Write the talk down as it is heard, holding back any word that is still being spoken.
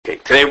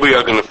Today we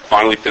are going to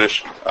finally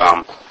finish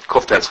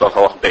Kuftet Tzvav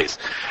Halach Beis.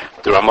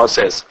 The Ramah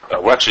says,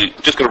 we're actually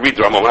just going to read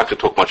the Ramah. We're not going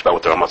to talk much about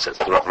what the Ramah says.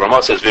 The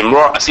Ramah says,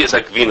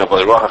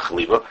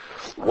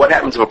 what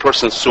happens if a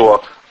person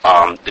saw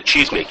the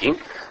cheese making?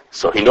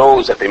 So he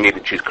knows that they made the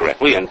cheese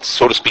correctly, and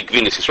so to speak,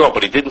 Gvinas Yisrael,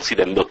 but he didn't see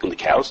that milk in the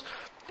cows,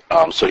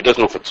 so he doesn't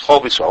know if it's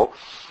Chol Yisrael.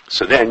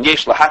 So then,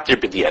 Yesh Lahatir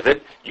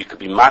B'di'evet, you could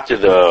be matir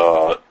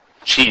the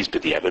cheese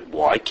b'di'evet.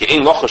 Why? The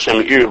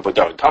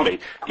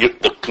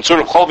concern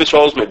of Chol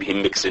Yisrael is maybe he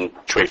mixed in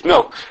treif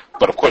milk,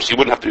 but of course he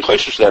wouldn't have to be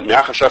chayshish to that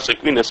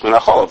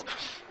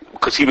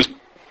because he was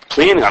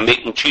planning on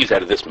making cheese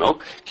out of this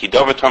milk. He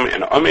was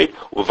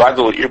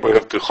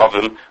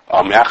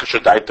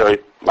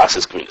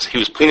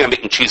planning on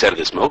making cheese out of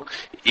this milk.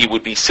 It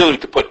would be silly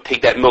to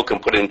take that milk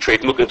and put it in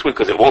treif milk into it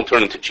because it won't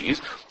turn into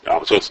cheese.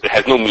 So it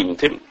has no meaning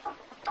to him.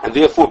 And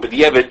therefore,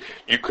 b'di'evet,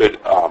 you could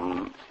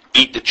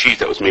eat the cheese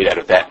that was made out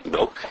of that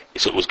milk.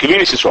 So it was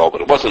Gvinas Yisrael,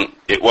 but it wasn't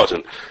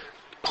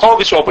Chol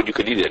Yisrael, but you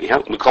could eat it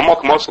anyhow.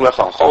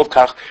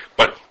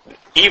 But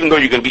even though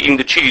you're going to be eating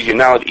the cheese, you're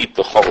not allowed to eat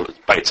the chol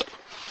by itself.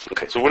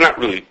 Okay, so we're not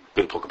really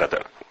going to talk about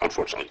that,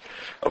 unfortunately.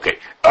 Okay,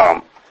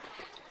 we're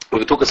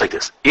going to talk like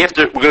this. We're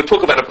going to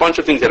talk about a bunch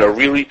of things that are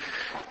really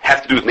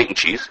have to do with making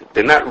cheese.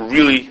 They're not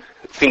really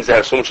things that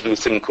have so much to do with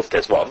singing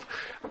Kuftet Vav,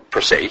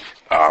 per se,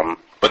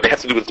 but they have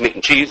to do with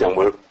making cheese, and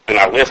we're in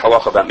our last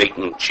halacha about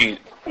making cheese,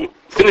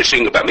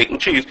 finishing about making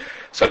cheese,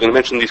 so I'm going to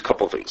mention these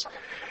couple of things.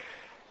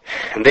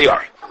 And they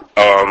are,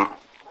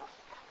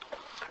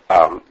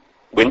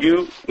 when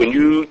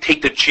you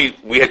take the cheese,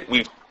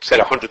 we've said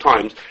 100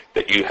 times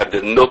that you have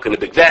the milk in a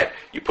big vat,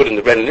 you put in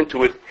the rennet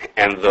into it,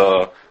 and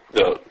the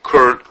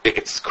curd,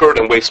 it's curd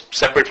and whey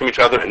separate from each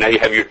other, and now you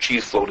have your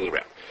cheese floating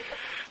around.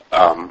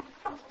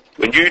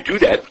 When you do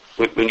that,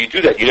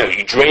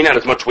 you drain out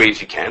as much whey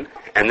as you can,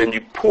 and then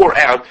you pour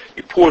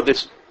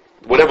this,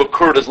 whatever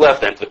curd is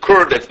left, and the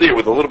curd that's there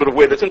with a little bit of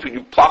whey that's into it,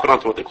 you plop it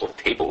onto what they call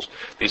tables.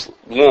 These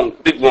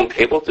big long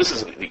tables. This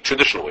is the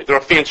traditional way. There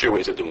are fancier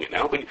ways of doing it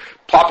now, but you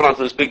plop it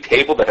onto this big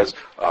table that has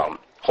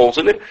holes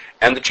in it,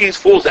 and the cheese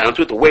falls down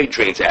to it, the whey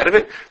drains out of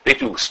it. They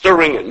do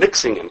stirring and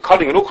mixing and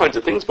cutting and all kinds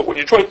of things, but what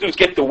you're trying to do is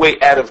get the whey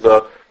out of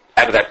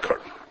that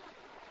curd.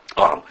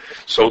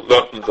 So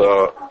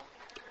the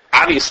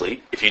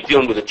obviously, if you're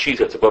dealing with a cheese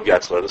that's above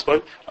Yatz Ledesboy,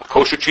 a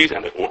kosher cheese or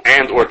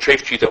a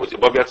treif cheese that was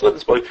above Yatz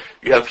Ledesboy,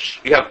 you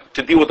have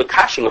to deal with the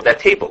kashing of that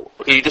table.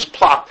 Okay, you just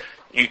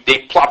they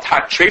plopped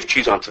hot treif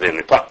cheese onto it, and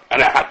they plopped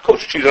hot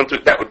kosher cheese onto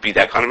it. That would be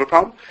that kind of a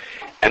problem.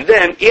 And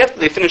then after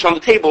they finish on the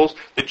tables,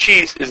 the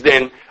cheese is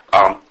then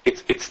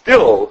it's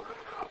still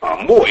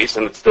moist,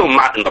 and it's still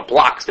not in the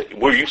blocks that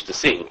we're used to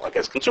seeing, like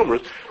as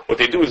consumers. What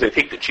they do is they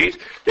take the cheese,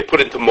 they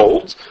put it into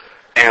molds,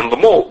 and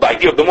the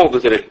idea of the mold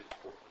is that it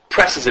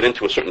presses it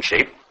into a certain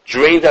shape,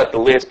 drains out the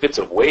last bits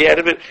of whey out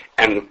of it,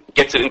 and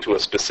gets it into a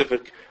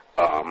specific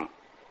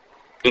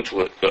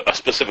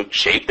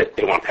shape that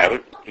they want to have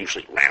it,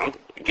 usually round,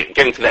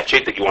 getting to that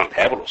shape that you want to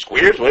have it, or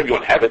squares, whatever you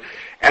want to have it.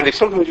 And they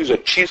sometimes use a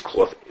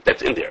cheesecloth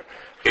that's in there.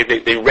 Okay,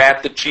 they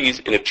wrap the cheese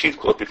in a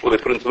cheesecloth before they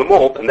put it into the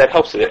mold, and that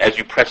helps it. As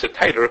you press it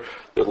tighter,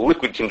 the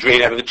liquid can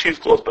drain out of the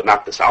cheesecloth, but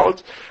not the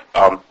solids.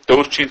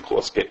 Those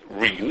cheesecloths get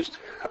reused,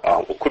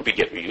 or could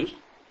get reused.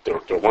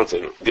 They're ones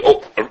that the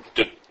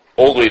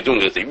old way of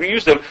doing it is they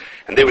reuse them,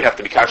 and they would have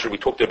to be kasher. We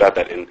talked about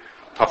that in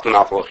Taftan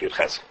Alpha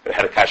Ches. They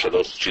had to kasher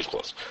those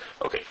cheesecloths.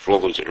 Okay, for all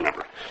those that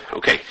remember.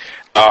 Okay,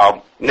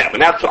 now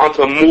on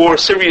to more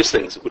serious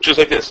things, which is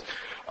like this.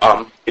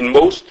 In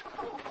most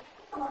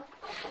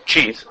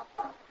cheese,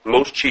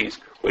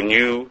 when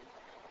you,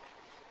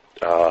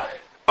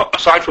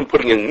 aside from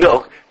putting in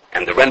milk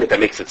and the rennet that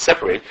makes it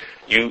separate,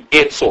 you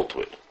add salt to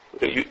it.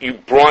 Okay? You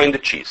brine the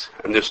cheese,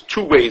 and there's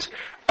two ways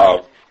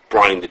of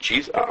brining the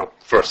cheese.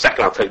 For a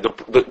second, I'll tell you,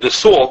 the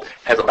salt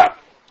has about,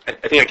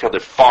 I think I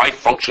counted 5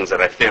 functions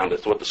that I found as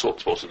to what the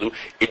salt's supposed to do.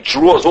 It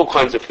draws all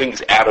kinds of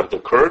things out of the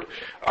curd.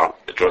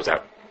 It draws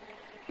out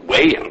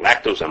whey and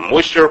lactose and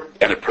moisture,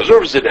 and it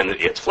preserves it, and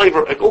it adds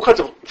flavor, and all kinds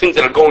of things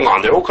that are going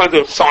on. There are all kinds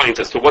of signs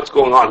as to what's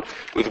going on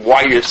with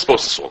why you're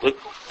supposed to salt it.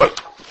 But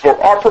for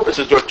our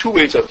purposes, there are 2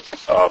 ways of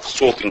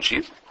salting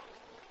cheese,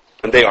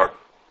 and they are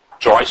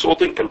dry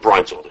salting and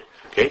brine salting.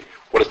 Okay?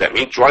 What does that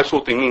mean? Dry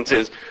salting means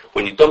is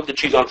when you dump the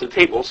cheese onto the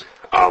tables,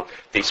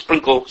 they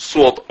sprinkle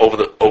salt over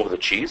the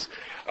cheese,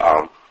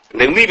 and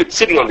they leave it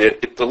sitting on there.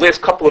 The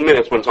last couple of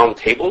minutes when it's on the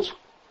tables,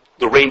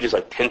 the range is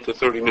like 10 to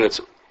 30 minutes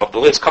of the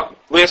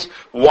last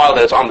while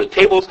that's on the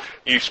tables.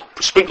 You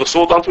sprinkle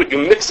salt onto it. You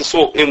mix the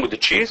salt in with the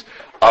cheese,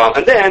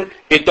 and then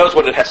it does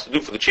what it has to do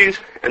for the cheese,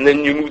 and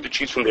then you move the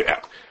cheese from there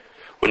out.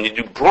 When you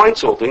do brine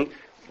salting,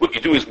 what you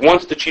do is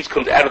once the cheese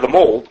comes out of the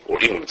mold, or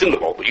even if it's in the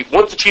mold, but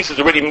once the cheese is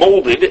already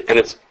molded and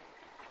it's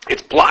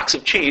blocks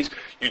of cheese,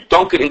 you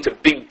dunk it into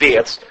big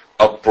baths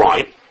of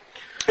brine.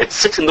 It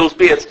sits in those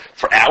baths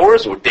for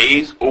hours or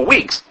days or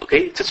weeks.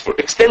 Okay, it sits for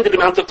extended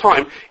amounts of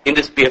time in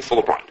this bath full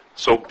of brine.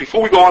 So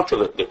before we go on to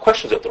the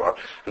questions that there are,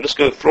 I'm just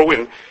going to throw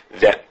in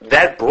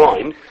that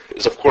brine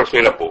is of course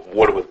made up of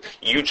water with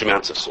huge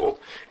amounts of salt.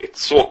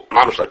 It's salt,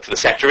 almost like to the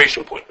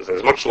saturation point. There's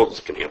as much salt as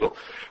it can handle.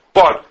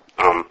 But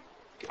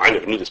I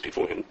never knew this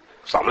beforehand,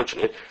 so I'll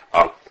mention it.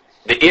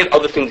 They add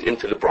other things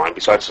into the brine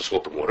besides the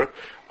salt and water.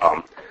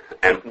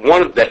 And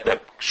one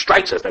that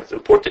strikes us that's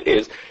important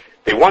is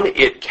they want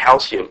to add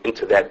calcium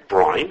into that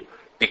brine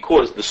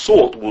because the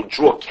salt will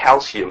draw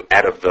calcium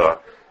out of the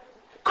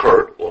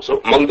curd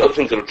also. Among the other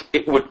things,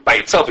 it would by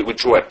itself it would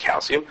draw out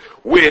calcium,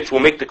 which will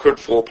make the curd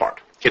fall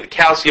apart. Okay, the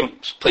calcium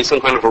plays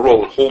some kind of a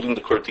role in holding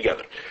the curd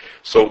together.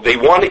 So they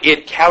want to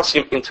add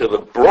calcium into the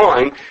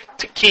brine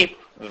to keep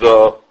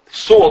the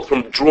salt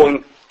from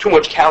drawing too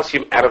much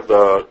calcium out of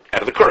the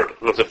curd.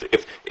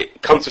 If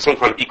it comes to some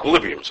kind of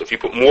equilibrium. So if you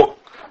put more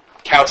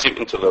calcium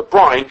into the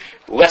brine,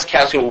 less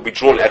calcium will be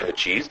drawn out of the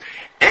cheese,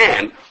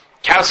 and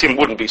calcium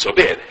wouldn't be so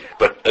bad.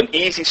 But an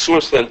easy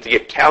source then to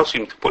get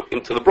calcium to put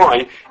into the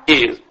brine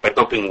is by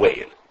dumping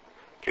whey in.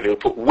 Okay, they'll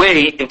put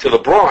whey into the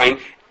brine,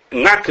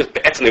 not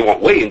because they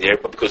want whey in there,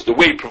 but because the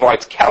whey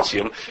provides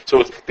calcium.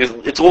 So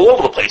it's all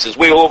over the place. There's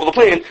whey all over the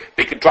plant.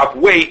 They could drop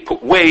whey,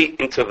 put whey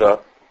into the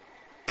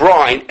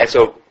brine as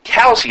a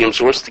calcium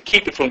source to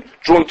keep it from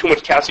drawing too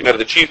much calcium out of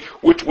the cheese,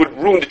 which would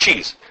ruin the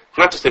cheese.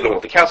 Not just they don't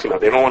want the calcium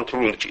out, they don't want to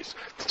ruin the cheese.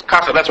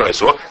 That's what I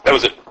saw. That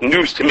was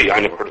news to me. I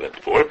never heard of that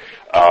before.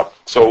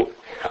 So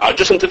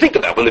just something to think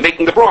about. When they're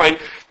making the brine,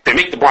 they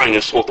make the brine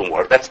in salt and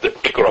water. That's the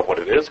ichor of what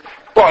it is.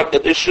 But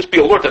there should just be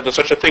alert that there's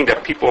such a thing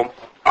that people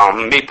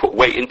may put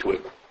whey into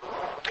it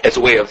as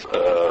a way of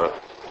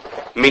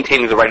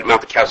maintaining the right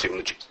amount of calcium in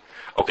the cheese.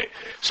 Okay,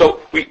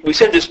 so we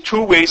said there's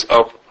two ways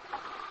of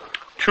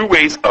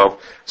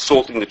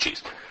salting the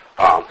cheese.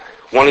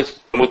 One is,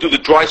 and we'll do the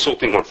dry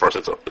salting one first.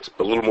 It's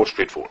a little more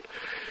straightforward.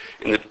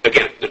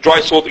 The dry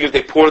salting is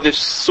they pour this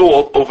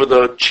salt over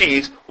the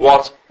cheese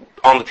while it's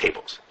on the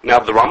tables. Now,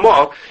 the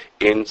Ramah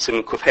in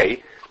Siman Kuf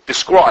Hey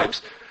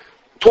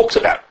talks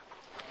about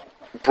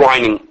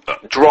brining,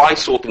 dry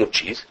salting of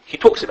cheese. He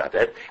talks about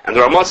that, and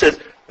the Ramah says,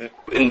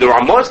 in the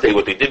Ramah's day,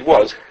 what they did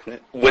was,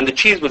 when the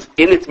cheese was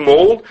in its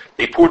mold,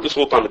 they poured the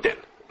salt on the din.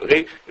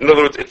 Okay? In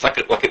other words, it's like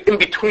an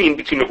in-between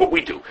of what we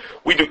do.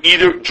 We do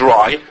either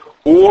dry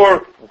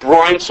or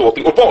brine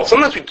salting, or both.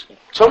 Some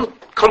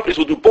companies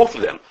will do both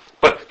of them.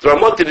 But the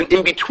Ramah did an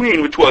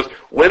in-between, which was,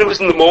 when it was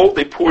in the mold,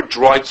 they poured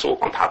dried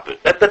salt on top of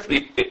it. That's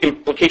the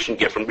implication you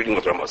get from reading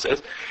what the Ramah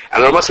says.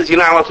 And the Ramah says you're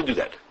not allowed to do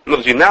that. In other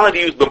words, you're not allowed to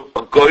use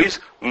a guy's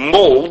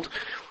mold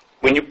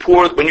when you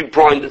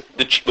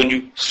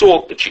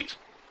salt the cheese.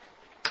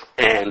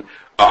 And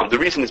the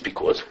reason is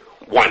because,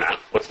 why not?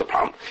 What's the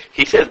problem?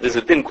 He says there's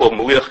a din called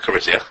Maliach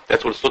Karizech.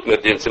 That's what it's looking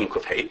at in Siman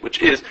Kuf Hey, which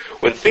is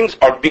when things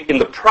are in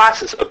the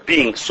process of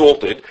being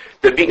salted,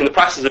 they're in the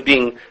process of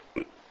being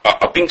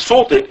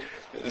salted.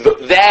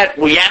 That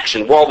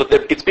reaction, while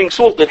it's being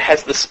salted,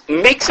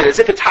 makes it as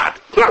if it's hot.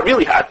 It's not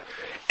really hot.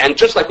 And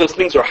just like when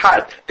things are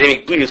hot, they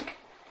make blias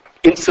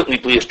instantly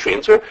blias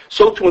transfer.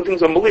 So too when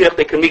things are maliach,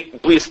 they can make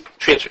blias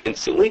transfer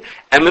instantly.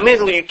 And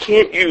immediately you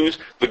can't use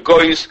the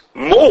guy's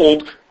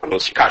mold.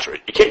 Unless you kasher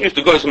it. You can't use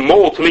the guy's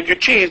mold to make your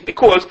cheese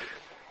because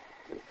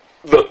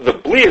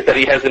the blias that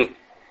he has in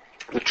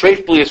the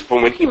treif blias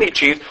from when he made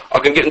cheese are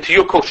going to get into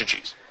your kosher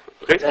cheese.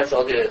 Okay? That's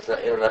all good. It's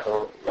not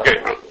international.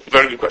 Okay,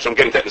 very good question. I'm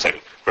getting to that in a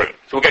second. Very good.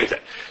 So we're getting to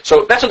that.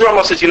 So that's what the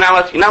Ramah says. You're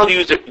not allowed to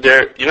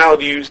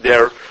use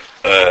their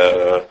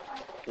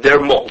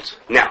molds.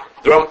 Now,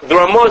 the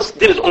Ramah's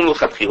din is only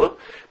l'chatchila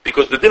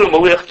because the din of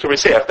Maliach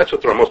Karizech, that's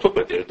what the Ramah's talking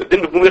about there. The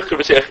din of Maliach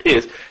Karizech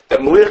is that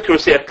Maliach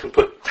Karizech can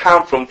put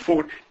tam from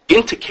food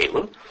into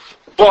kalim,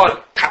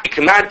 but it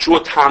cannot draw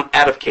tam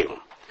out of kalim.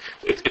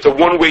 It's a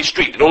one-way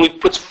street. It only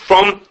puts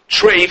from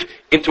treif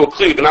into a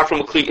kli, but not from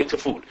a kli into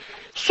food.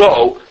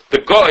 So the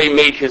guy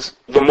made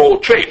the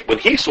mold treif. When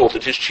he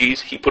salted his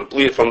cheese, he put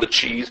blia from the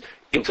cheese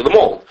into the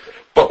mold.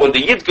 But when the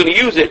yid's going to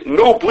use it,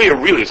 no blia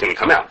really is going to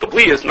come out. The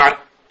blia is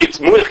not. It's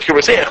Maliach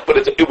Karizech, but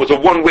it was a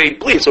one-way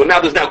blia. So now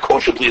there's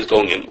kosher blias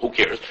going in. Who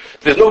cares?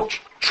 There's no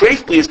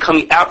treif blias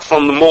coming out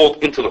from the mold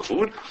into the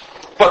food.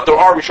 But there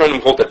are Rishonim who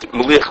hold that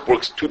Maliach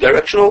works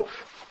bidirectional.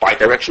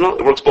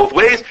 It works both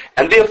ways,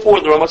 and therefore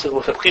the Ramah says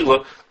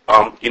l'chatchila,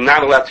 you're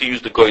not allowed to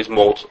use the guy's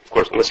molds, of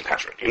course, unless you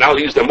kasher it. You're not allowed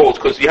to use their molds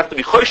because you have to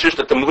be choishish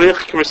that the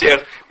Maliach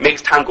Karizech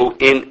makes time go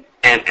in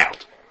and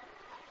out.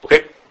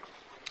 Okay?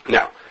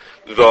 Now,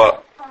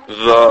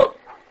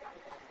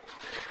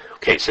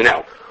 okay, so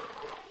now,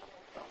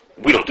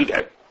 we don't do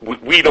that.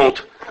 We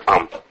don't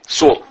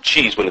salt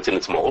cheese when it's in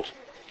its mold.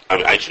 I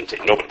mean, I shouldn't say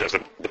nobody does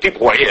it. The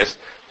people who I asked,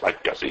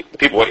 like Yossi,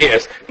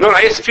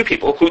 I asked a few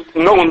people who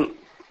no one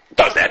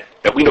does that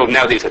we know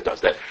nowadays that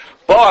does that.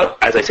 But,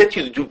 as I said to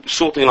you, they do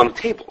salting on the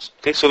tables.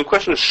 Okay, so the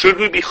question is, should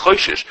we be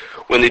choishish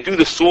when they do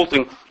the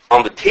salting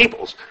on the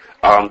tables?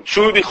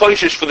 Should we be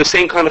choishish for the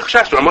same kind of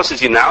chashash? Ramah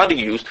says you're not allowed to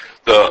use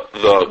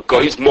the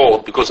guy's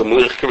mold because of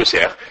Maliach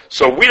Karizech.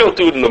 So we don't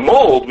do it in the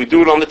mold, we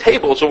do it on the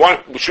table. So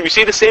why should we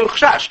say the same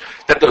chashash?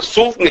 That the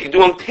salting that you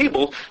do on the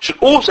table should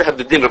also have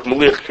the din of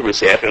Maliach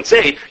Karizech and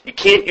say you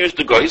can't use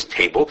the guy's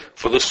table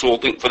for the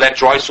salting, for that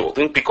dry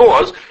salting,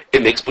 because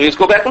it makes blias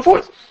go back and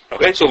forth.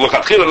 Okay, so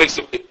l'chatchila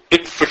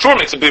it for sure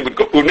makes would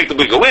make the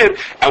blia go in,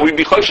 and we'd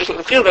be choishish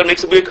l'chatchila that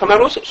makes the blia come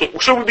out also. So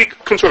should we be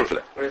concerned for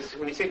that?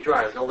 When you say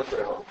dry, there's no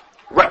liquid at all?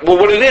 Right. Well,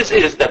 what it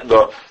is that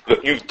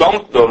you've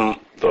dumped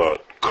the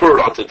curd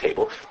onto the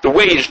table. The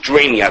whey is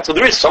draining out, so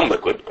there is some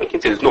liquid. I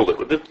can't say there's no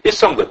liquid. There is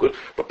some liquid,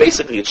 but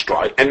basically it's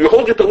dry, and you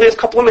hold it the last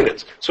couple of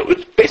minutes, so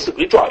it's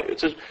basically dry.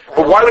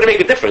 But why would it make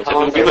a difference if it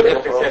would be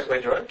liquid?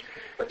 Dry?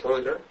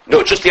 Totally dry? No,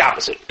 it's just the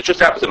opposite. It's just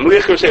the opposite.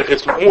 Meliach Yoseach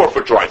is more for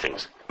dry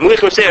things. Meliach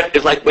Yoseach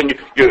is like when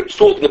you're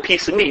salting a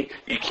piece of meat.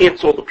 You can't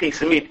salt a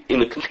piece of meat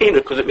in a container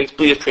because it makes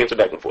blias transfer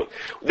back and forth.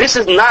 This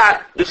is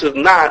not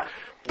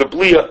the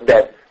blia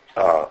that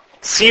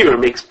sear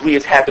makes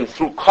blias happen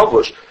through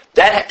kavlush.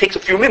 That takes a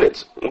few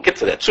minutes. We'll get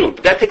to that soon.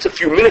 But that takes a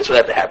few minutes for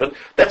that to happen.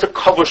 That's a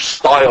kavlush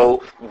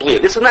style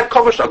blia. This is not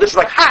kavlush style. This is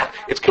like hot.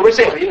 It's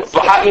kariseh.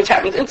 But hot means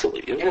happens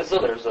instantly. Even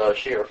still, there's a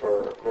shear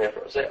for Meliach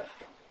Yoseach.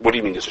 What do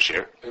you mean there's a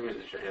shear? What do you mean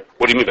there's a shear?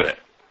 What do you mean by that?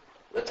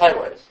 The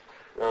time-wise.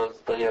 No,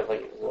 then you have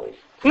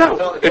No.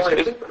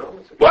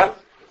 What?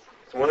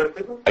 It's one of the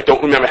people? I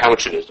don't remember how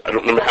much it is. I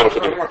don't remember how much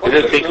it is.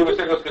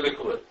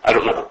 I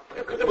don't know.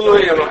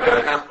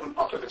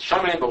 If it's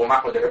shaman, but we're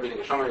not with everything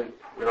is shaman,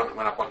 we're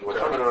not fucking with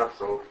shaman enough,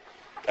 so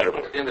I don't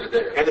know. at the end of the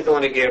day. And it's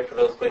only geared for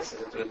those places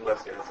that do it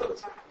less than so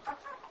it's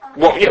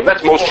Well, yeah,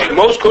 that's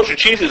most kosher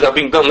cheeses are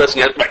being done less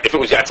than right. If it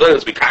was yatzlez,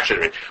 it'd be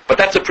kosher. But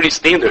that's a pretty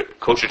standard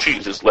kosher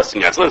cheese is less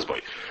than yatzlez,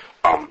 boy.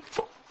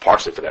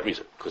 Partially for that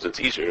reason, because it's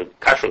easier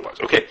kosher wise.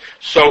 Okay,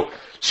 so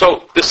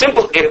the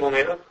simple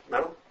metal?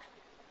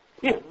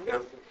 Yeah.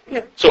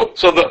 So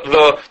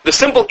the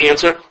simple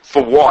answer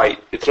for why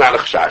it's not a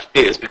chashash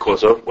is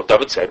because of what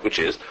David said, which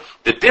is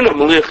the din of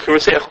Meliach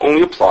Yoseach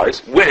only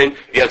applies when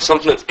you have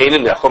something that's ein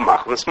necha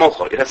machma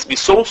smolcha. It has to be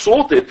so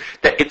salted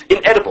that it's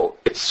inedible.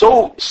 It's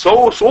so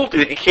salty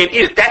that you can't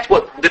eat it. That's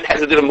what that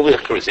has a din of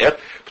Meliach Yoseach.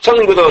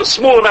 Something with a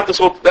small amount of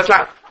salt, that's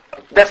not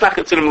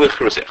considered Meliach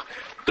Yoseach.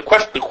 The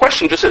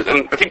question just is,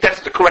 and I think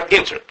that's the correct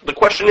answer. The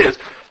question is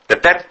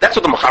that's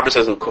what the Mechaber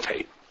says in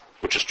Kufay,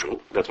 which is true.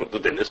 That's what the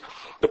din is.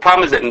 The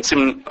problem is that in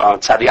Sim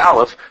Tzadi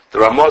Aleph, the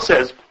Ramah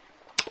says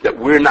that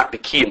we're not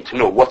bekiyim to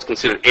know what's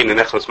considered ein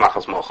nechlas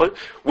machas malchut.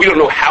 We don't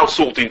know how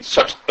salty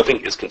such a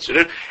thing is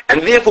considered,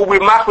 and therefore we're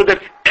machmir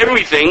that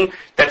everything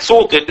that's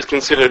salted is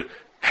considered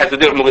has the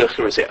din of Meliach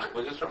Yoseach.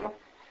 What's this Ramah?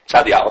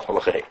 Tzadi Aleph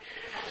halachei.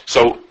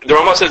 So the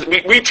Ramah says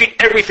we treat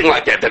everything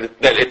like that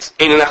it's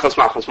ein nechlas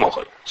machas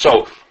malchut.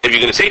 So if you're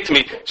going to say to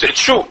me, so it's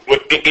true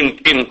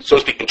in so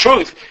to speak in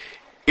truth,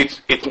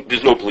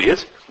 there's no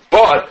blias.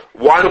 But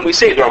why don't we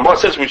say, the Ramah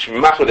says we should be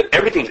machmir that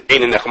everything's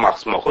ein nechlas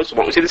machas malchut, so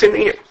why don't we say the same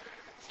thing here? Do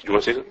you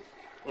want to say something?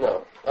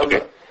 No.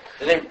 Okay.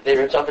 They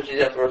rinse off the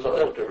cheese afterwards.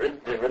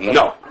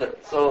 No.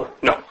 So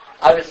No.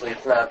 obviously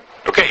it's not.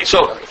 Okay,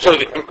 so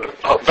very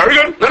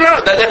good.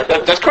 No,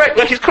 that's correct.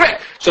 No, he's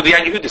correct. So the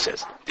Yehuda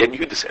says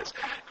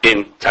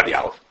in Tzadi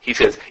Aleph, he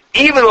says,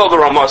 even though the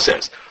Ramah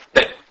says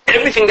that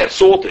everything that's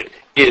salted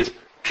is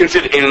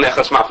considered ein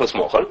nechlas machas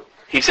malchut,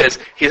 he says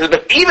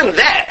that even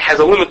that has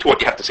a limit to what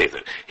you have to say to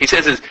it. He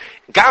says is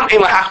gam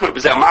ein lahachmer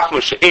b'zeh machmer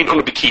she'ein on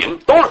the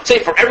bikiyim. Don't say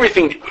for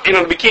everything ein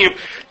on the bikiyim.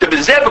 The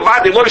b'zeh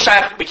b'vad lo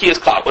shayach bikiyas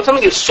klal. When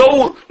something is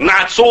so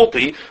not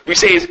salty, we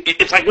say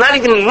it's like not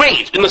even in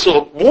range. In the sort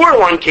of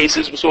borderline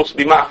cases, we're supposed to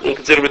be machmer and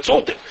consider it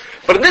salted.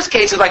 But in this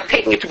case, it's like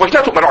taking it too far. He's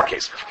not talking about our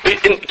case.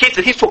 But in the case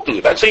that he's talking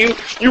about, so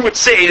you would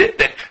say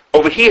that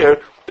over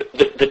here.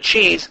 The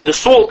cheese, the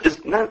salt is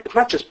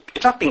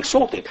it's not being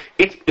salted.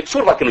 It's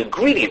sort of like an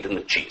ingredient in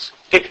the cheese.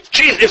 Okay?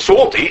 Cheese is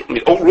salty. I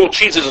mean, overall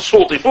cheese is a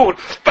salty food,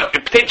 but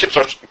potato chips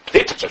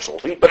are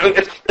salty, but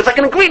it's like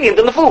an ingredient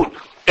in the food.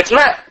 It's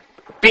not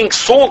being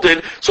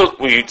salted, so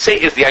what you'd say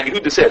is the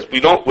Yehuda says,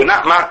 we're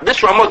not,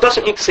 this Ramah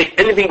doesn't mean to say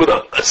anything with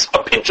a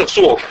pinch of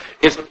salt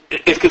is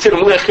considered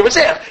Meliach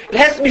Yoseach. It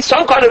has to be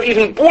some kind of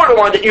even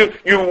borderline that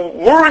you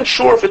weren't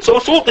sure if it's so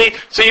salty,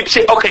 so you'd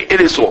say, okay, it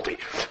is salty.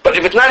 But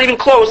if it's not even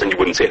close, then you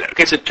wouldn't say that.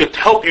 Okay, so to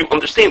help you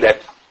understand that,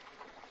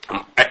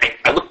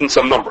 I looked in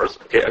some numbers,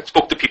 okay, I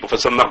spoke to people for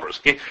some numbers,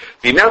 okay.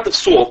 The amount of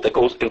salt that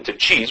goes into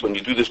cheese when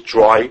you do this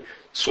dry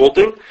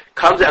salting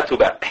comes out to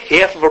about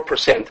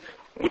 0.5%.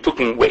 We're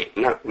talking weight,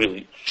 not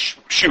really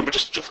sure, but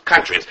just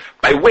contrast.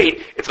 By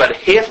weight, it's about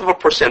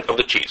 0.5% of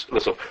the cheese.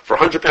 So for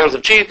 100 pounds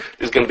of cheese,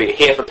 there's going to be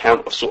 0.5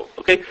 pound of salt.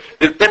 Okay,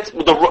 that's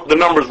the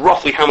number is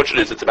roughly how much it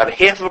is. It's about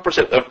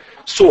 0.5% of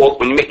salt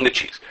when you're making the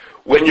cheese.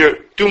 When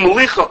you do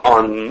melicha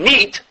on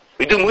meat,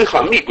 we do melicha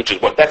on meat, which is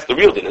that's the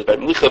real thing. Is by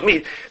melicha of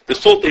meat, the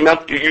salt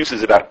amount you use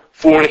is about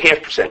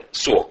 4.5%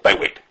 salt by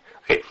weight.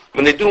 Okay,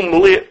 when they do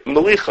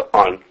melicha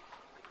on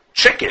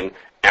chicken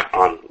and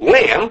on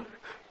lamb,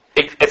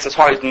 it's as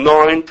high as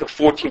 9 to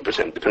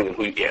 14%, depending on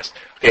who you ask.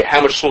 Okay,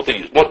 how much salt they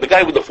use? The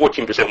guy with the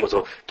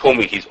 14% told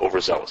me he's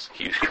overzealous.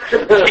 He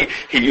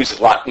uses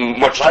much too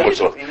much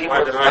salt.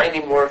 I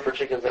need more for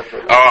chickens than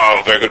for.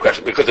 Oh, very good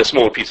question. Because they're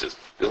smaller pieces.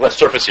 There's less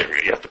surface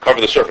area. You have to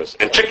cover the surface.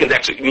 And chickens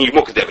actually need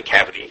more because they have a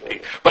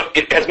cavity. But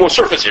it has more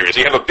surface area. So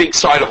you have a big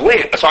side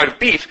of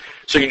beef,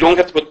 so you don't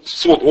have to put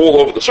salt all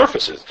over the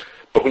surfaces.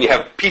 But when you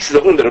have pieces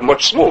of lamb that are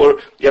much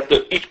smaller, you have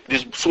to eat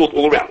this salt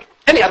all around.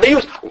 Anyhow,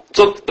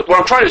 so what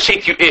I'm trying to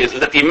say to you is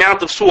that the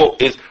amount of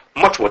salt is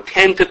much more,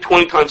 10 to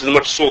 20 times as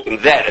much salt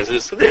in that as it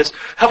is to this.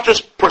 Helps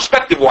just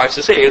perspective-wise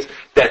to say is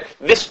that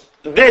this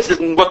this is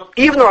what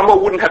even the Ramah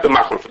wouldn't have been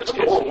machmir for this It's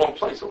case. all in one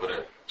place over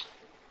there.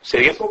 Say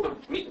again. It's all the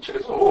meat and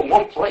chicken. It's all in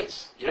one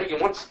place. You're making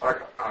one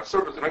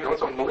service and making one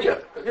on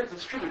Malia. It's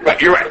distributed. Right,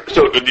 you're right.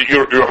 So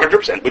you're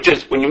 100%. Which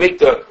is when you make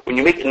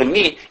in the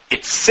meat,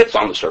 it sits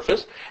on the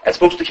surface, as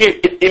opposed to here,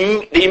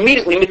 they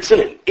immediately mix it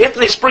in. After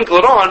they sprinkle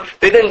it on,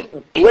 they then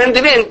blend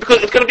it in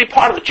because it's going to be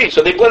part of the cheese.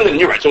 So they blend it in.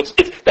 You're right. So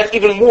that's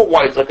even more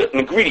why it's like an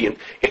ingredient.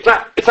 It's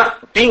not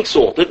being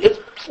salted. It's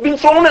being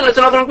thrown in as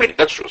another ingredient.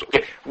 That's true. So,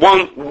 okay.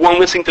 One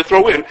last thing to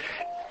throw in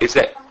is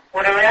that.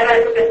 When I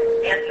realized this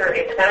answer,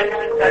 it's not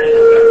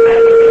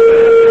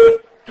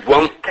a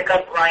One pick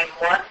up line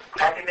 1,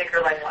 coffee maker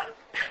line 1.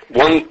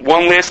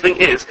 one last thing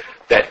is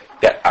that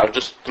I'll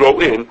just throw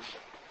in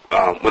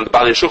when the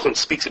Bali Shulchan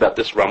speaks about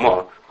this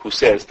Ramah, who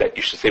says that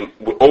you should say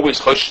we're always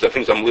hush that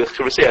things on Lich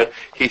Kiriseh.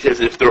 He says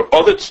if there are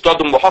other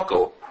Stadim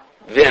Lahakal,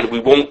 then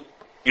you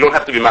don't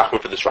have to be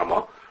machmir for this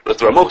Ramah. But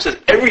the Ramah says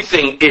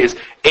everything is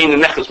ein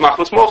nechas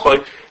machmas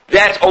mochoy.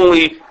 That's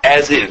only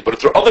as is. But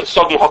if there are other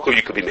Stadim Lahakal,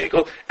 you could be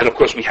makel, and of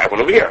course we have one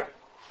over here.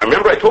 I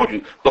remember I told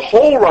you, the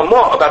whole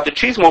Ramah about the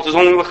cheese mold is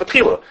only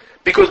lechatchila.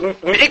 Because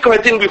me'ikar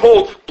hadin, we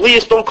hold,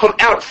 blias don't come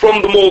out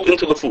from the mold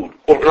into the food.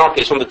 Or in our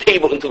case, from the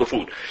table into the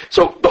food.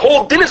 So the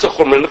whole din is a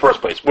chumrah in the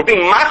first place. We're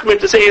being machmir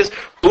to say is,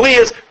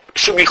 blias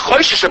should be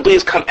choishish and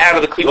blias come out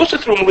of the kliyosah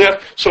through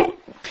mliach. So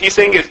he's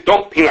saying is, he's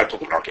not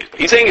talking in our case, but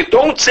he's saying is,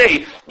 don't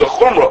say the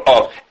chumrah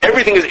of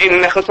everything is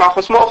ein nechas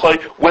machmas malchay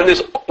when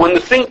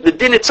the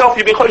din itself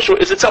you're being choishish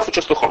is itself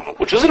just a chumrah,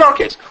 which is in our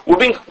case. We're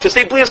being, to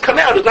say blias come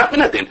out is not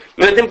minadin.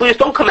 Minadin blias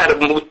don't come out of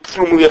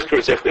through mliach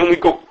kirisech. When we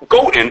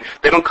go in,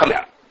 they don't come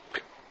out.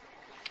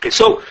 Okay,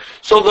 so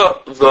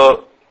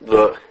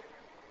the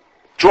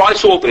dry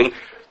salting,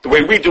 the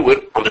way we do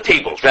it on the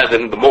tables rather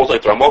than the molds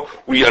like the Ramah,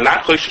 we are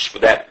not choishish for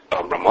that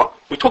Ramah.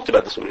 We talked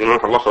about this one,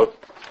 halacha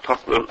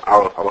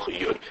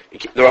yud.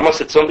 The Ramah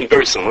said something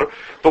very similar,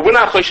 but we're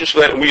not choishish for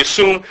that, and we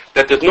assume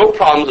that there's no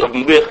problems of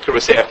mlich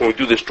kiriseh when we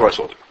do this dry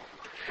salting.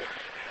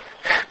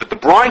 But the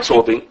brine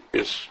salting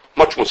is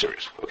much more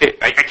serious. Okay,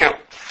 I count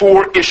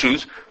 4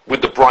 issues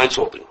with the brine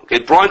salting. Okay,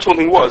 brine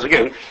salting was,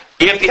 again,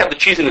 after you have the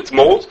cheese in its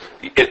molds,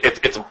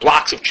 it's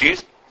blocks of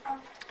cheese.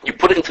 You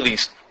put it into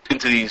these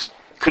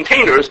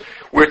containers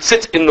where it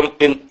sits in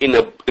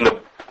a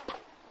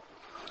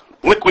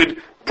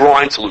liquid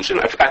brine solution.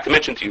 I forgot to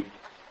mention to you,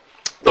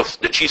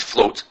 the cheese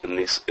floats in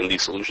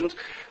these solutions.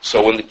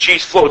 So when the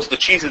cheese floats, the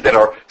cheeses that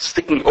are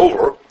sticking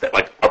over, that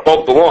like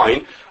above the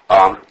line,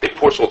 they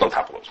pour salt on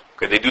top of those.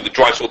 Okay, they do the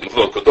dry salting for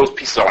those because those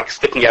pieces are like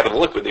sticking out of the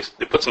liquid.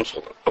 They put some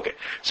salt on. Okay,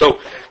 so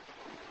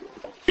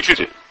excuse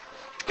me.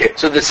 Okay,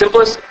 so the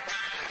simplest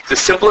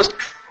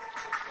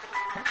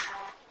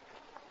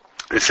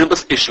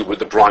issue with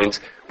the brines,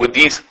 with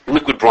these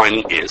liquid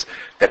brining, is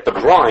that the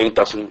brine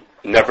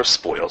never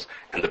spoils,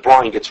 and the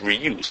brine gets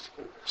reused.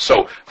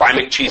 So if I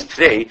make cheese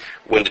today,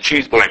 when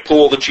I pull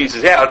all the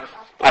cheeses out,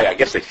 I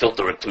guess they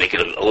filter it to make it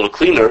a little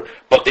cleaner,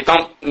 but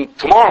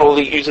tomorrow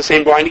they use the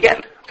same brine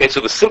again. Okay, so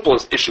the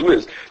simplest issue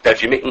is that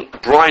if you're making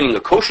brining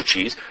a kosher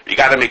cheese, you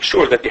got to make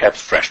sure that you have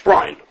fresh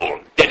brine or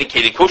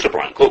dedicated kosher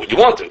brine. Call it what you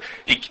want to.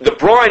 The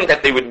brine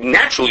that they would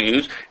naturally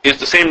use is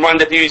the same brine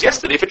that they used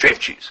yesterday for treif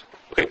cheese.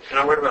 Okay. And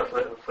I'm worried about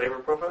flavor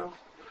profile.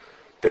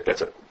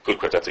 That's a good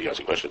question. That's a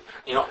Yossi question.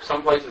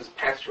 Some places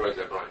pasteurize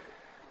that brine.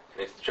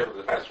 They check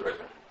with the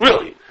pasteurizer.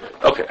 Really?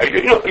 Okay.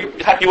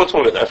 You want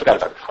some of it? I forgot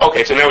about it.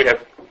 Okay, so now we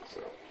have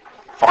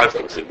 5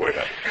 things to worry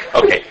about.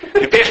 Okay.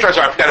 The pasteurizer,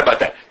 I forgot about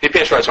that. The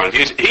pasteurizer,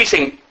 he's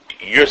saying,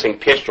 you're saying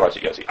pasteurizer,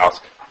 Yossi,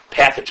 als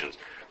pathogens.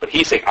 But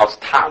he's saying als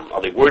tam.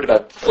 Are they worried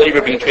about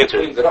flavor being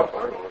transferred? Cleans it up.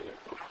 I don't know.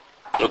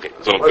 Okay,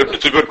 so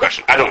it's a good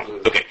question. I don't know.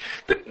 Okay.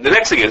 The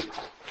next thing is,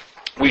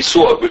 we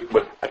saw,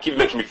 what I keep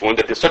mentioning before,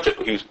 that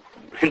he was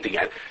hinting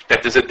at,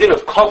 that there's a din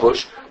of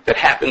kavush that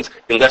happens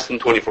in less than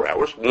 24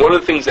 hours. One of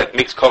the things that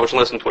makes kavush in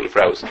less than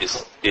 24 hours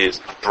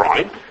is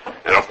brine.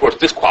 And of course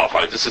this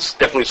qualifies. This is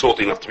definitely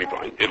salty enough to be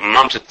brine. It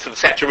amounts to the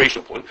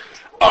saturation point.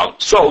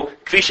 So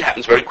kvisha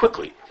happens very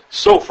quickly.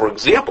 So for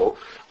example,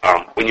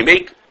 when you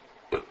make,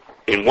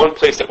 in one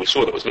place that we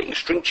saw that was making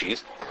string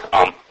cheese,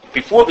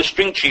 before the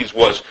string cheese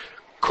was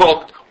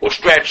cooked or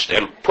stretched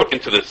and put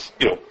into this,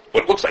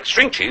 what looks like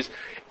string cheese,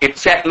 it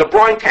sat in a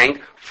brine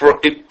tank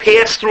it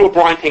passed through a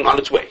brine tank on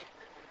its way.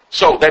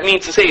 So that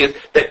means to say is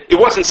that it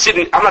wasn't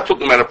sitting, I'm not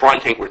talking about a brine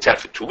tank where it sat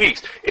for 2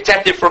 weeks. It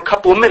sat there for a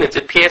couple of minutes.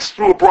 It passed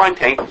through a brine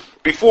tank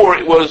before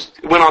it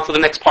went on to the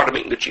next part of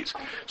making the cheese.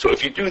 So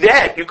if you do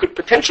that, you could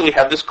potentially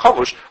have this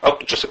coverage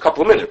of just a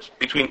couple of minutes,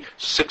 between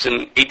 6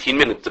 and 18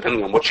 minutes,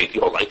 depending on what sheet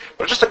you hold like,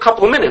 but just a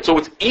couple of minutes. So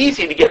it's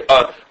easy to get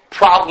a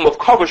problem of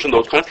coverage in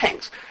those kind of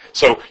tanks.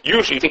 So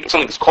usually you think if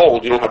something is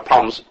cold, you don't have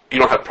problems,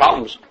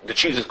 the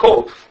cheese is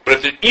cold,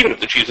 but even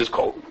if the cheese is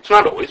cold, it's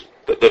not always.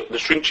 The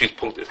string cheese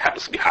punkt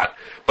happens to be hot.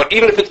 But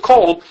even if it's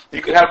cold,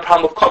 you can have a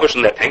problem of coverage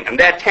in that tank, and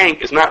that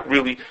tank is not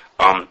really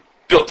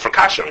built for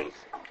kashering.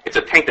 It's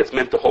a tank that's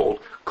meant to hold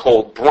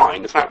cold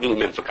brine. It's not really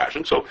meant for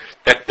kashering. So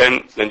that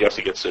then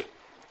Yossi gets to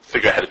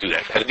figure out how to do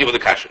that, how to deal with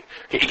the kashering.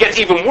 It gets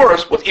even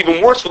worse. What's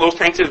even worse for those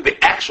tanks is the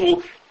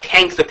actual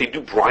tanks that they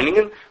do brining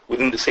in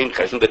within the same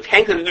cheshire. The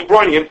tanks that they do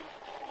brining in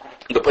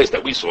the place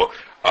that we saw,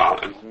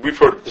 and we've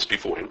heard this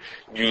before him,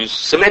 use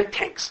cement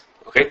tanks.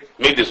 Okay,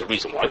 maybe there's a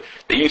reason why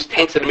they use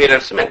tanks that are made out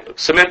of cement.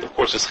 Cement, of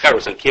course, is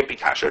cheres and can't be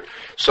kasher.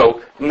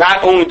 So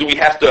not only do we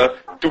have to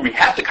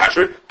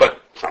kasher it,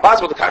 but it's not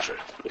possible to kasher it.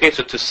 Okay,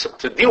 so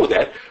to deal with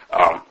that,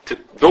 to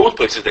those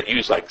places that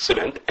use like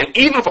cement, and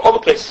even for other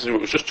places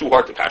where it's just too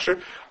hard to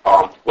kasher,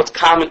 what's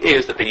common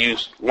is that they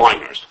use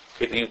liners.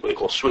 Okay, they use what they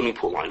call swimming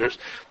pool liners.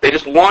 They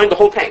just line the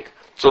whole tank.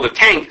 So the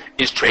tank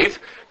is treif,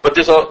 but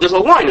there's a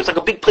line. It's like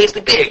a big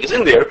plastic bag is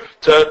in there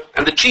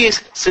and the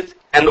cheese sits.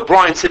 And the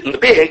brine sit in the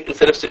bag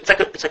instead of it's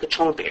like a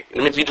chillum bag. It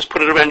means you just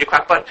put it around your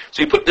crock pot.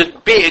 So you put this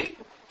bag,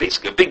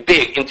 basically a big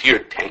bag, into your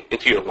tank,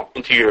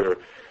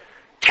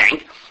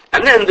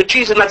 and then the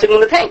cheese is not sitting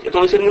in the tank. It's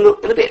only sitting in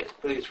the bag.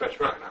 We use fresh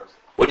brine.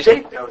 What did you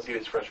say? That was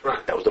used fresh brine.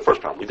 That was the first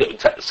problem. We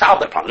didn't solve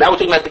that problem. Now we're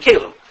talking about the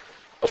kalim.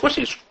 Of course,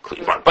 they use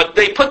clean brine, but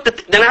they're not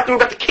talking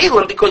about the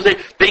kalim because the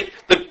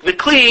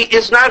kli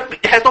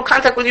has no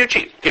contact with your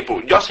cheese. Okay, but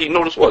what Yossi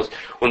noticed was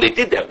when they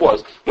did that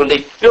was when they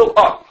fill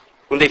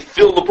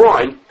the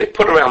brine, they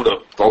put around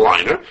the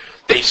liner,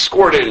 they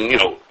squirt in,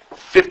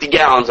 50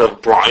 gallons of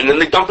brine,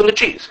 and they dump in the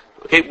cheese.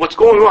 Okay, what's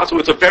going on? So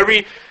it's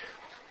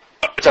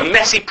a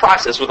messy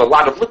process with a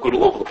lot of liquid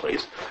all over the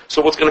place.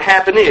 So what's going to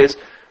happen is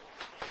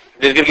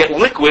they're going to get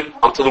liquid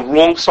onto the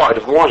wrong side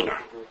of the liner.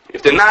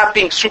 If they're not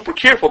being super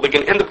careful, they're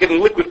going to end up getting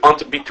liquid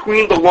onto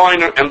between the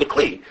liner and the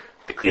kli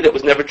that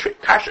was never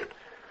kashered.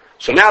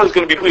 So now there's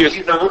going to be blias.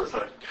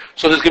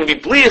 So there's going to be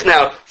blias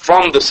now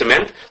from the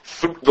cement.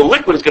 The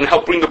liquid is going to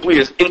help bring the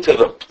blias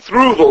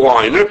through the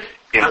liner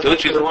into the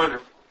cheese.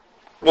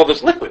 Well,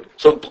 there's liquid.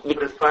 So but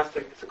it's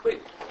plastic. It's a kli.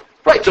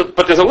 Right. So,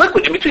 but there's a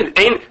liquid in between.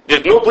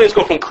 There's no blias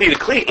go from kli to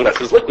kli unless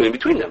there's liquid in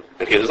between them.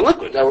 And here there's a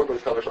liquid. That works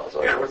with coverage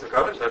also. Yeah, what's the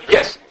coverage? That's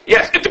right.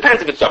 Yes. It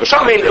depends if it's stuff.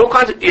 Shaman, all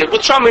kinds of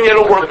with shaman,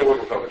 it'll work.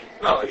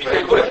 No, if you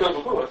take glue,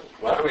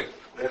 I mean,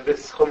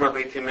 this chumrah of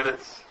 18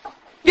 minutes.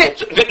 Yeah,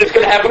 it's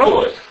going to happen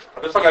always.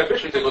 Just like I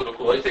fish, you go through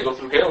Kool-Aid, they go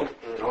through kalim.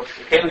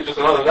 Kalim is just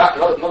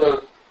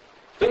another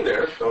thing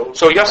there.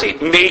 So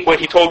Yossi what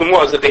he told them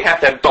was that they have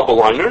to have double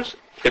liners.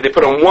 Okay, they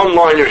put on one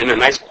liner in a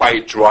nice,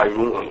 quiet, dry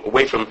room,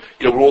 away from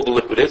where all the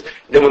liquid is.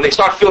 Then when they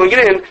start filling it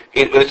in,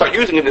 when they start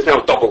using it, it's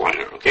now a double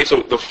liner. Okay,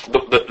 so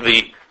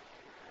the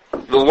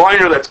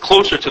liner that's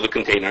closer to the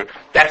container,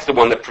 that's the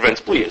one that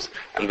prevents blias,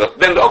 and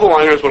then the other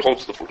liner is what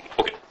holds the food.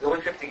 Okay. It's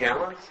only 50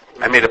 gallons.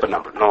 I made up a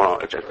number. No,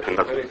 it's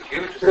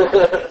huge.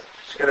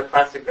 Just get a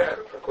plastic bag,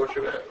 a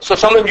kosher bag. So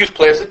some of them use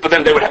plastic, but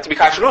then they would have to be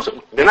kosher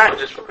also. They're not.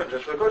 Just for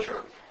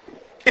kosher.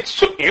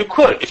 You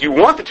could, if you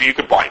wanted to, you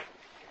could buy it.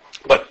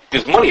 But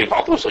there's money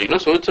involved also,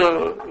 so it's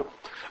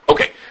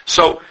okay.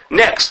 So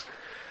next,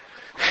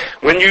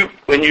 when you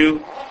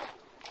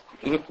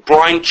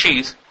brine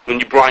cheese,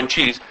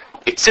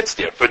 it sits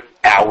there for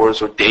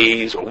hours or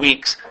days or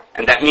weeks,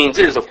 and that means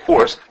of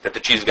course, that the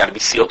cheese has got to be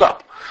sealed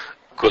up.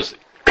 Because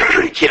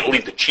you can't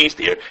leave the cheese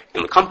there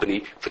in the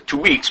company for 2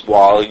 weeks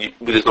while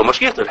there's no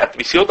mashgiach. It has to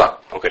be sealed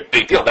up. Okay,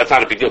 big deal. That's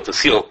not a big deal to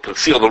seal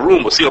the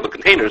room or seal the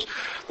containers.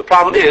 The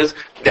problem is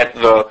that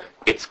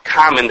it's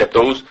common that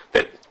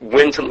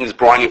when something is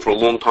brining for a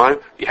long time,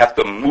 you have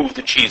to move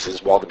the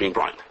cheeses while they're being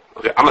brined.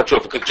 Okay, I'm not sure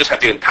if it could just have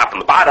to get the top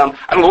and the bottom.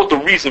 I don't know what the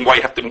reason why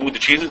you have to move the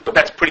cheeses, but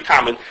that's pretty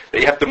common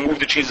that you have to move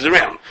the cheeses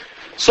around.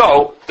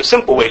 So the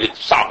simple way to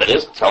solve it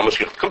is tell them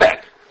mashgiach to come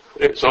back.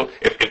 Okay, so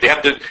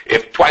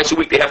if twice a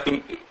week they have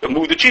to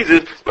move the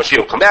cheeses, mashgiach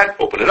will come back,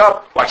 open it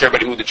up, watch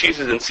everybody move the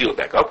cheeses, and seal it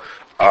back up.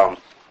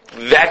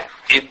 That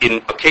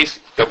in a case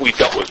that we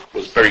dealt with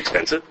was very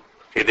expensive.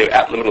 Okay, they were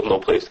out in the middle of no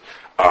place.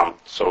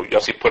 So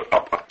Yossi put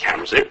up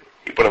cameras there.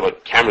 He put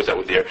up cameras that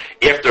were there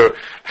after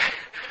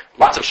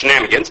lots of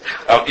shenanigans.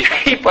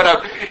 He put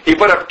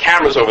up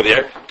cameras over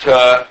there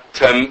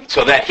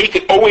so that he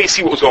could always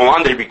see what was going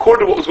on. They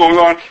recorded what was going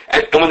on,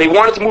 and when they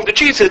wanted to move the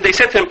cheeses, they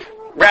said to him,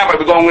 "Rabbi,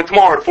 we're going in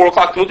tomorrow at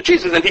 4:00 to move the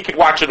cheeses," and he could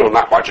watch it or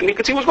not watch it, and he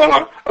could see what's going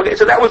on. Okay,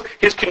 so that was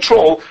his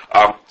control,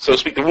 so to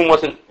speak. The room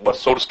was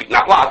so to speak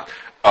not locked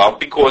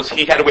because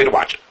he had a way to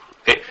watch it.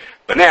 Okay,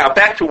 but now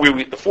back to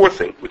the fourth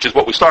thing, which is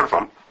what we started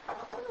from,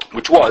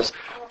 which was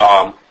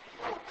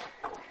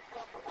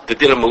the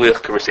din of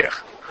Meliach Karisech.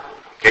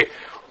 Okay,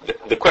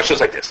 the question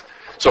is like this.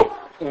 So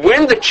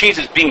when the cheese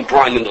is being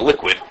brined in the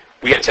liquid,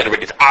 we had said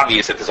already, it's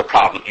obvious that there's a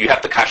problem. You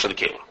have to kasher the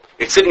kalim.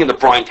 It's sitting in the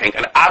brine tank,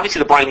 and obviously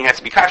the brine tank has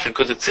to be kasher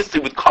because it sits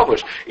there with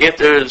covers.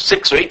 After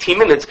 6 or 18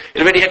 minutes,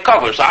 it already had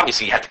covers, so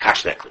obviously you had to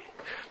kasher that clean.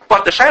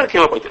 But the shayla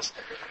came up like this.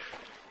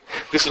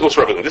 This is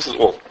also everything. This is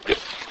all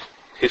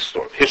his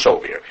story, his show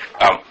over here.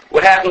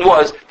 What happened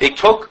was,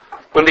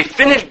 when they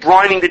finished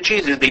brining the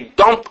cheeses, they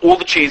dumped all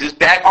the cheeses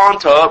back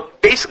onto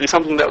basically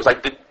something that was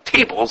like the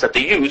tables that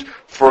they use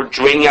for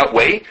draining out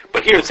whey,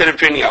 but here instead of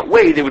draining out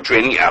whey, they were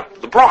draining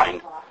out the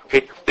brine.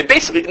 Okay, they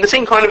basically, in the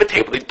same kind of a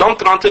table, they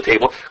dumped it onto the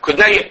table, because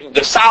now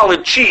the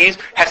solid cheese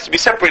has to be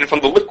separated from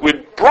the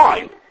liquid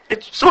brine.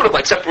 It's sort of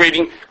like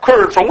separating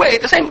curd from whey,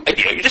 the same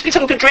idea. You just need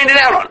something to drain it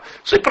out on.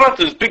 So they put it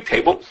onto this big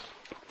table,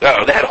 they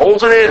had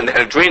holes in it, and they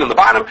had a drain on the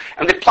bottom,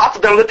 and they plopped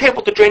it down on the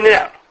table to drain it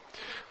out.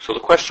 So the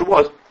question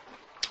was,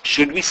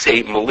 should we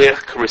say Melech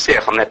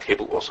Kareseach on that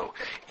table also?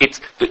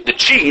 It's the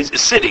cheese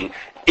is sitting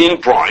in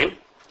brine,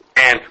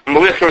 and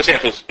Melech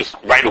Kareseach is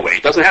right away.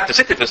 It doesn't have to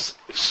sit there for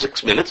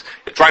 6 minutes.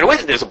 It's right away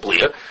that there's a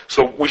blia.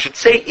 So we should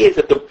say is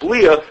that the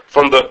blia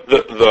from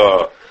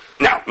the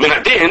now,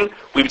 Minadin,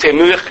 we would say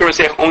Melech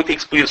Kareseach only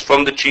takes blias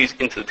from the cheese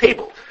into the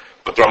table.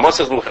 But the Ramah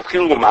says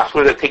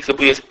that takes the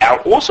blias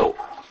out also.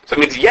 So that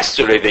means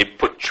yesterday they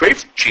put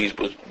treif cheese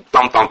was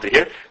dumped onto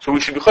here, so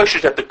we should be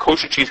cautious that the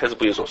kosher cheese has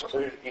blias also. So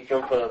you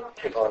can put a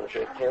pickle on the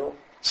treif table?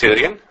 Say that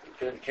again?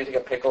 Can you take a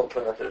pickle and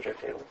put it onto the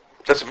treif table?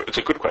 It's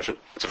a good question.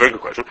 It's a very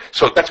good question.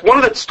 So that's one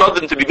of the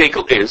studying to be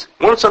makel is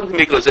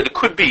that it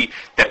could be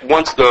that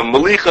once the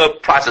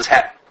malicha process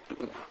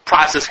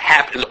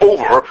is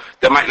over,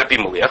 there might not be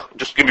malich.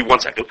 Just give me 1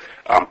 second.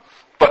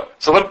 But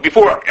so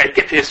before I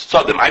get to his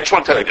sudden, I just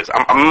want to tell you this.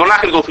 I'm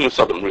not going to go through the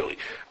sudden really.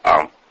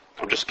 I'm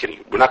just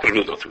kidding. We're not going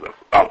to really go through them.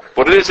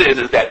 What it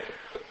is that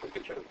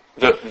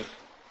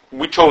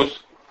we chose.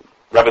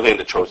 Rabbi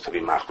Landa chose to be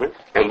machmir,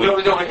 and we. No,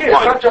 here it's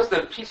not just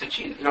a piece of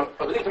cheese. We're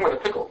talking about the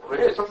pickle. Over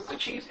here, it's not just the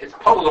cheese. It's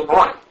puddle of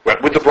brine.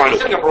 Right, with the brine.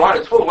 It's sitting in brine.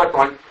 It's full of wet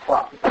brine.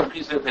 Plop. A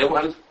piece of the table,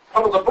 and it's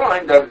puddle of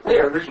brine that was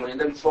there originally,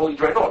 and then slowly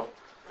drained off.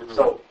 Mm-hmm.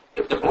 So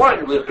if the brine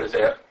really is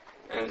there,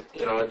 and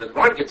if the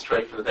brine gets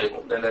straight to the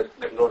table, then they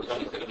can go to the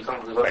cheese. There can be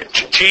something really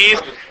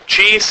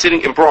cheese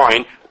sitting in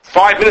brine.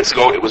 5 minutes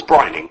ago, it was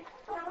brining.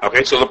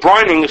 Okay, so the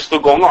brining is still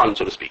going on,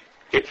 so to speak.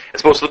 Okay,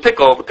 as opposed to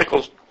the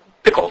pickle's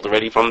pickled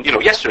already from,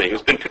 yesterday.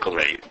 It's been pickled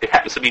already. It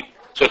happens to be,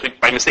 so to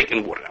by mistake,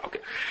 in water now. Okay.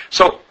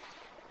 So,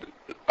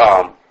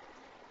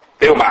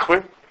 they were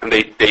machmir, and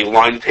they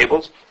lined the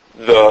tables.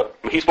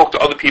 He spoke to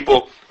other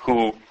people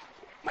who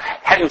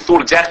hadn't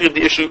thought exactly of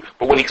the issue,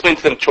 but when he explained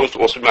to them, chose to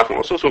also be machmir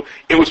also. So,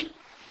 it was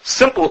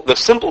simple. The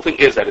simple thing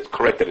is that it's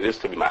correct that it is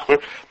to be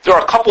machmir. There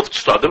are a couple of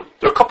studim.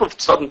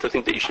 To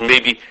think that you should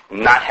maybe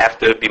not have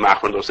to be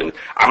machmir in those things.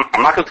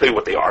 I'm not going to tell you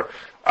what they are.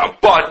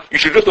 But you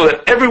should just know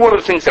that every one of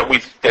the things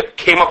that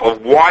came up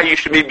of why you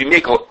should maybe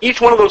make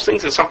each one of those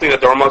things is something that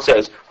the Ramah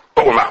says,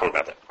 but we're machmir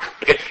about that.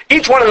 Okay,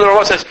 each one of the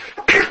Ramah says,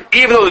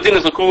 even though the din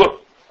is l'kula,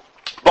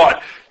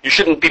 but you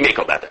shouldn't be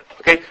makel about that.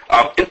 Okay,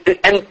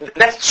 and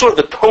that's sort of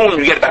the tone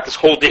you get about this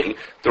whole din.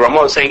 The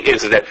Ramah is saying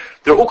is that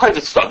there are all kinds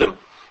of studim.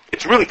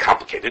 It's really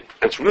complicated,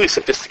 and it's really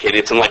sophisticated.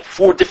 It's in like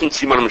 4 different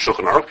simanim in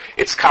Shulchan Aruch.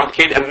 It's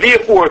complicated, and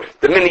therefore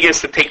the meaning is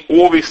to take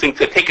all these things,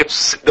 to take it,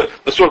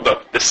 the sort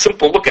of the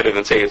simple look at it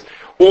and say is,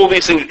 all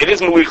these things, it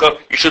is malicha,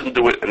 you shouldn't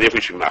do it, and therefore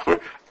you should be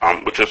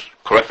machmir, which is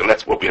correct, and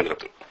that's what we ended up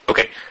doing.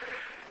 Okay.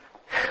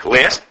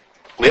 Last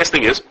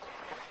thing is,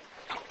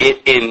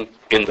 in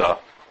the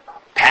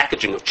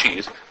packaging of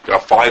cheese, there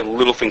are 5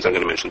 little things I'm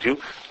going to mention to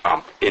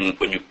you.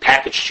 When you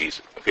package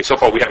cheese, okay, so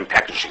far we haven't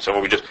packaged cheese, so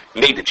far we just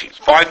made the cheese.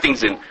 5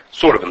 things in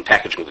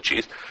packaging of the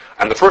cheese,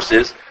 and the first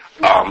is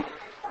that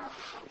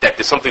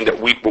there's something that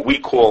what we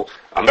call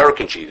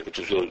American cheese, which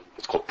is really,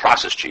 it's called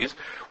processed cheese,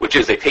 which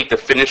is they take the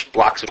finished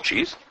blocks of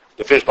cheese,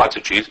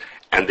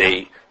 and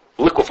they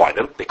liquefy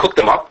them. They cook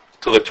them up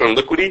till they turn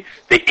liquidy.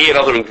 They add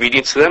other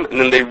ingredients to them, and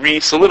then they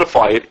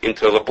re-solidify it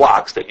into the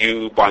blocks that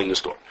you buy in the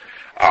store.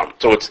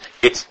 So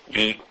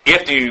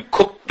after you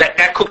cook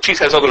that cooked cheese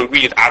has other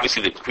ingredients.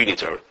 Obviously, the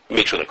ingredients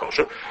make sure they're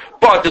kosher,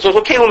 but there's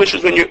also kelim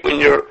issues when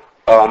you're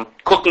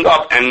cooking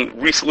up and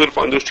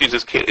re-solidifying those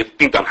cheeses. It's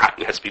being done hot,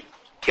 and it has to be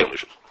kelim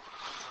issues.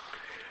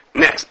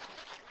 Next,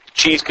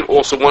 cheese can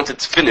also, once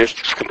it's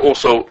finished,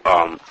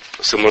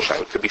 similar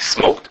to be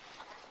smoked.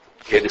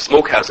 Okay, the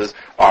smokehouses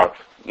are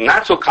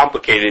not so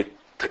complicated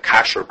to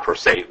kasher per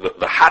se.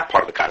 The hot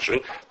part of the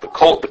kashering,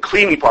 the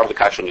cleaning part of the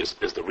kashering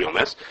is the real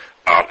mess,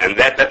 and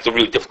that's the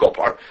really difficult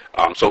part.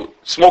 So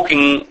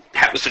smoking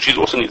happens to cheese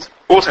also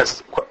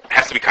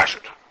has to be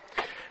kashered.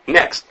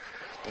 Next,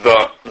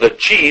 the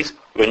cheese,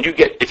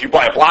 if you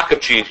buy a block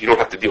of cheese, you don't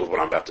have to deal with what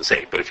I'm about to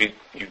say. But if you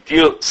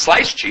deal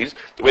sliced cheese,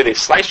 the way they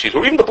slice cheese,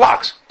 or even the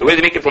blocks, the way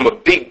they make it from a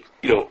big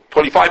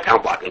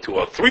 25-pound block into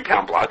a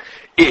 3-pound block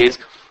is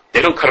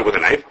they don't cut it with a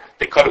knife.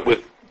 They cut it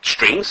with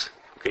strings.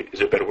 Okay, is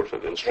there a better word for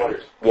than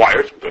strings?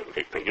 Wires.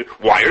 Okay, thank you.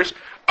 Wires.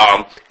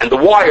 And the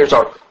wires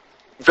are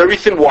very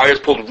thin wires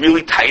pulled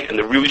really tight, and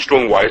they're really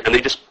strong wires, and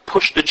they just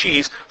push the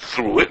cheese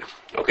through it.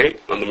 Okay,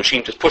 and the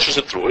machine just pushes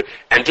it through it,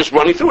 and just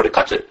running through it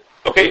cuts it.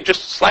 Okay, it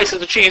just slices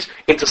the cheese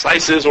into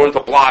slices or into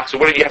blocks or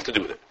whatever you have to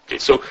do with it. Okay,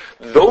 so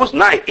those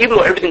knives, even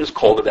though everything is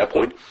cold at that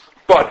point,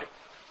 but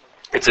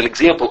it's an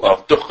example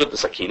of duchud the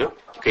sakina.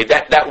 Okay,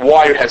 that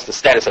wire has the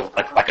status of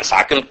like a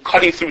sakin,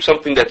 cutting through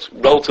something that's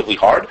relatively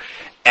hard,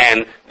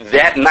 and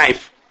that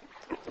knife,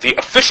 the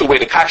official way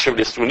to kasher it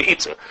is through an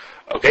itza,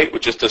 okay,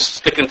 which is to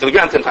stick into the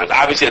ground 10 times.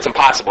 Obviously, it's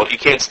impossible. You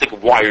can't stick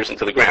wires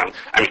into the ground.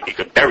 I mean, you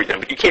could bury them,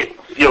 but you can't.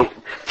 The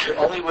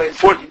only way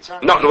is wait a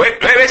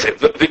second.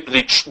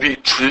 The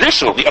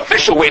traditional, the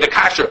official way to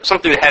kasher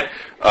something that had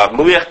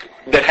maliach,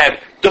 that had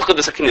duchud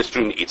the sakina is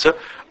through an itza.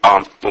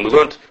 When we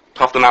learned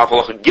Taftanah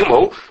Halacha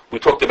Gimel, we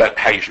talked about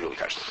how you should really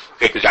kasher.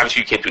 Okay, because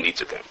obviously you can't do an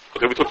itza then.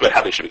 Okay, we talked about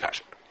how they should be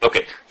kasher.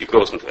 Okay, you can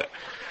listen to that.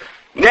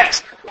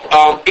 Next,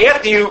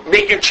 after you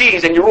make your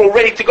cheese and you're all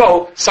ready to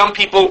go, some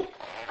people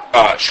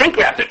shrink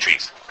wrap their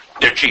cheese.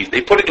 their cheese.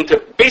 They put it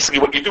into, basically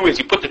what you do is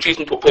you put the cheese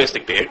into a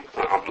plastic bag.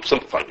 I'm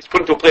simplifying this.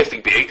 Put it into a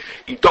plastic bag.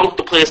 You dunk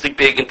the plastic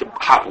bag into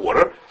hot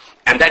water,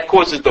 and that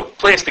causes the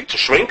plastic to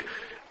shrink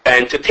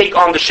and to take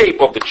on the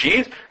shape of the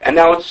cheese, and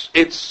now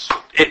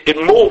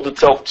it molds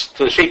itself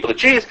to the shape of the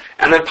cheese,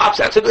 and then pops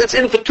out. So it's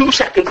in for 2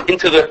 seconds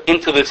into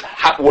this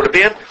hot water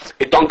bath.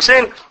 It dunks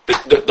in,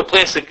 the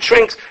plastic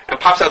shrinks, and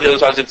pops out the other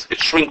side. It's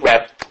shrink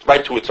wrapped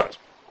right to its size.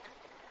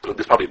 So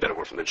there's probably a better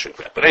word for than shrink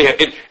wrap. But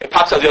anyway, it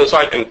pops out the other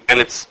side, and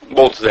it's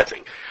molds to that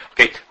thing.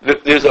 Okay,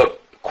 there's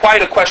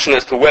quite a question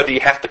as to whether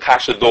you have to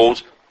kasher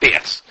those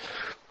baths.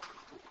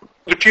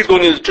 The cheese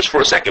going in just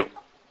for a second.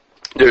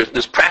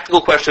 There's practical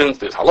questions,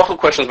 there's halakha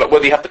questions about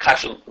whether you have to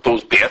kasher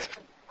those baths.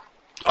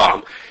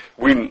 I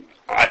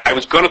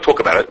was going to talk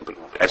about it, but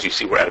as you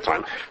see, we're out of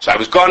time. So I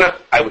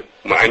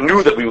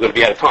knew that we were going to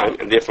be out of time,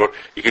 and therefore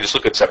you can just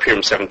look at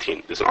Sapirim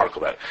 17. There's an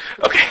article about it.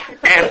 Okay,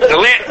 and the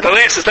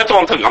last is, that's all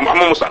I'm telling you. I'm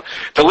almost done.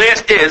 The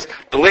last is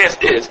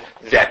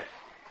that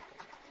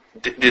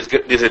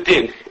there's a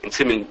din in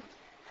Siman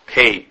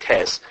Pei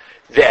test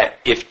that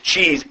if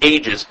cheese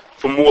ages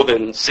for more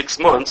than 6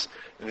 months,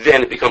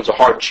 then it becomes a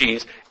hard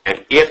cheese.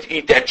 And after you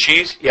eat that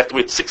cheese, you have to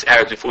wait 6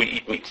 hours before you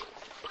eat meat.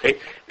 Okay?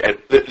 And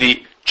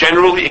the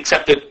generally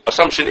accepted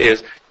assumption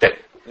is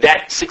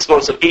that 6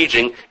 months of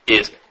aging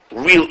is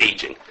real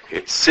aging.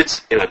 It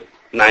sits in a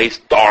nice,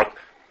 dark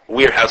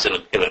warehouse in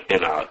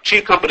a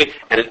cheese company,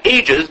 and it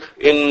ages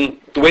in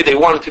the way they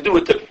wanted to do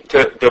it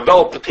to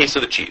develop the taste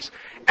of the cheese.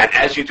 And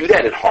as you do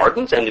that, it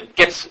hardens, and it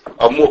gets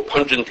a more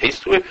pungent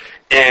taste to it.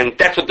 And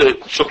that's what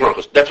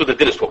the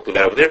din is talking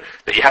about over there,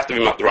 that you have to be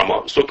the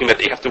Ramah. It's talking about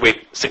that you have to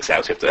wait 6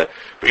 hours after that.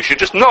 But you should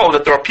just know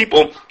that there are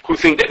people who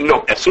think that,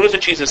 no, as soon as the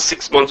cheese is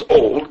 6 months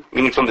old,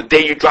 meaning from the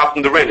day you drop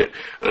them to rennet,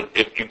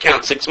 if you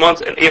count 6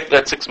 months, and after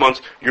that 6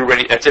 months, you're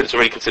ready, that's it, it's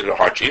already considered a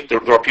hard cheese.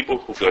 There are people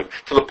who feel like,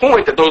 to the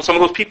point that some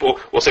of those people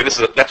will say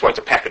that's why it's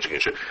a packaging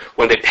issue.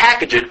 When they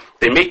package it,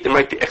 they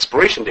write the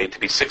expiration date to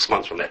be 6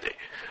 months from that day.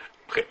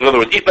 Okay. In other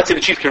words, let's say the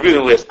cheese can really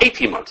last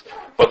 18 months,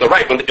 but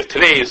if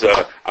today is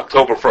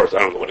October 1st, I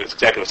don't know what it is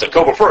exactly, it's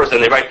October 1st,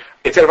 and they write,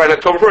 instead of writing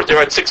October 1st, they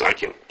write 6, I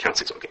can't count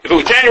 6, okay. If it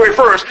was January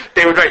 1st,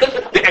 they would write,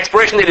 the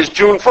expiration date is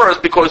June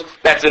 1st, because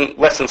that's in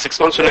less than 6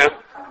 months from now.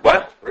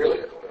 What?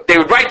 Really? They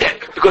would write that,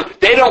 because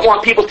they don't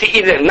want people to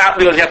eat it and not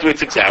realize they have to wait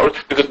 6 hours,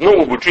 because no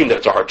one would dream that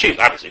it's a hard cheese.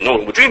 Obviously, no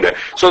one would dream that.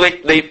 So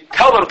they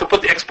tell them to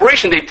put the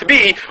expiration date to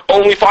be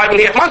only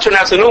 5.5 months from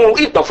now, so no one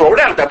will eat. They'll throw it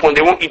out at that point.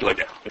 They won't eat like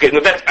that. Okay,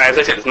 now that, as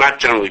I said, is not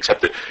generally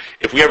accepted.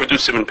 If we ever do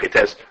Siman Pei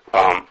test,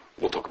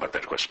 we'll talk about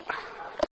that question.